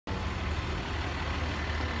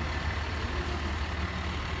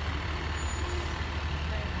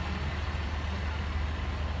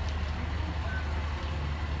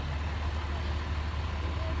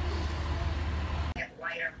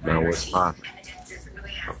Now what's poppin'?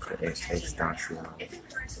 Okay, XXXtencion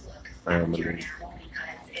family, and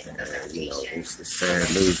it's the sad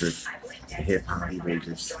losers. Hip hop even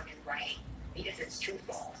just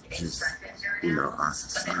our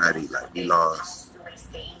society, like we lost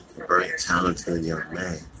a very talented young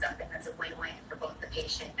man,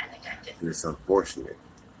 and it's unfortunate.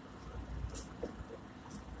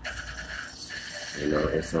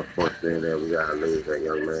 It's unfortunate that we gotta lose that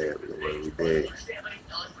young man the way we did.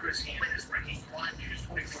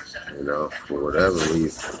 For whatever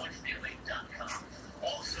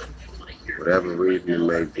reason it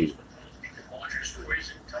may be.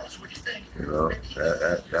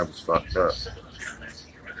 That was fucked up.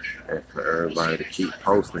 And for everybody to keep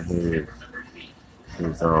posting his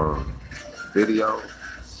video,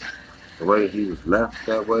 the way he was left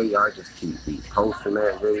that way, y'all just keep reposting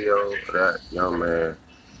that video of that young man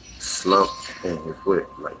slumped in his whip.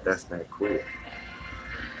 Like, that's not cool.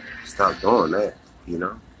 Stop doing that,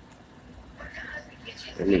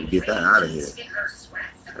 They need to get that out of here.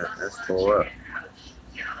 That's tore up.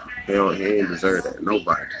 He ain't deserve that.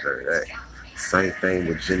 Nobody deserve that. Same thing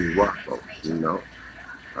with Jimmy Wapo,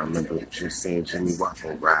 I remember just seeing Jimmy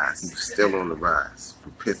Wapo rise. He was still on the rise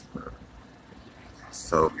from Pittsburgh.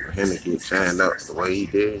 So for him to get jammed up the way he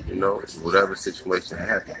did, whatever situation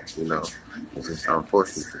happened, it's just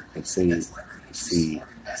unfortunate to continue to see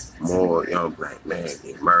more young black men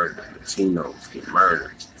get murdered, Latinos get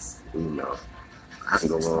murdered, I can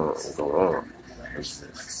go on.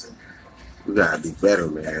 We gotta do better,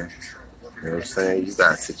 man. You know what I'm saying? You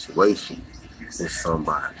got a situation with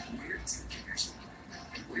somebody.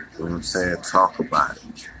 You know what I'm saying? Talk about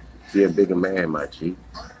it. Be a bigger man, my G. You know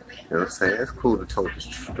what I'm saying? It's cool to tote the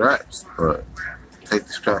straps, but take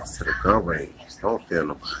the straps to the gun range. Don't fill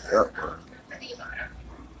nobody up, bro.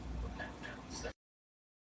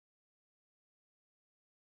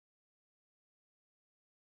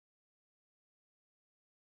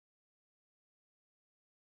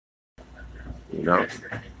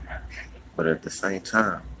 But at the same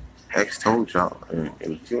time, X told y'all in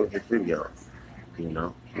a few of his videos,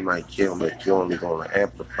 you might kill me if you only gonna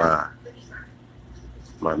amplify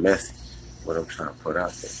my message, what I'm trying to put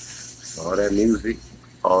out there. So all that music,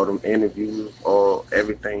 all them interviews,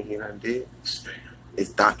 everything he done did,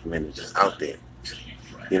 it's documented, just out there.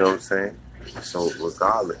 You know what I'm saying? So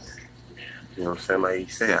regardless, you know what I'm saying? Like he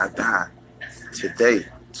said, I die today,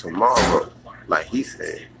 tomorrow, like he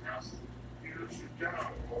said.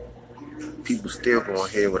 People still gonna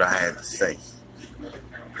hear what I had to say,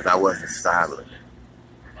 because I wasn't silent.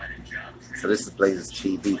 So this is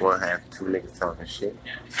BlazerzTV, 1/2, 2 niggas talking shit.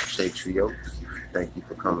 Shay Trios. Thank you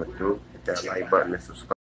for coming through. Hit that like button and subscribe.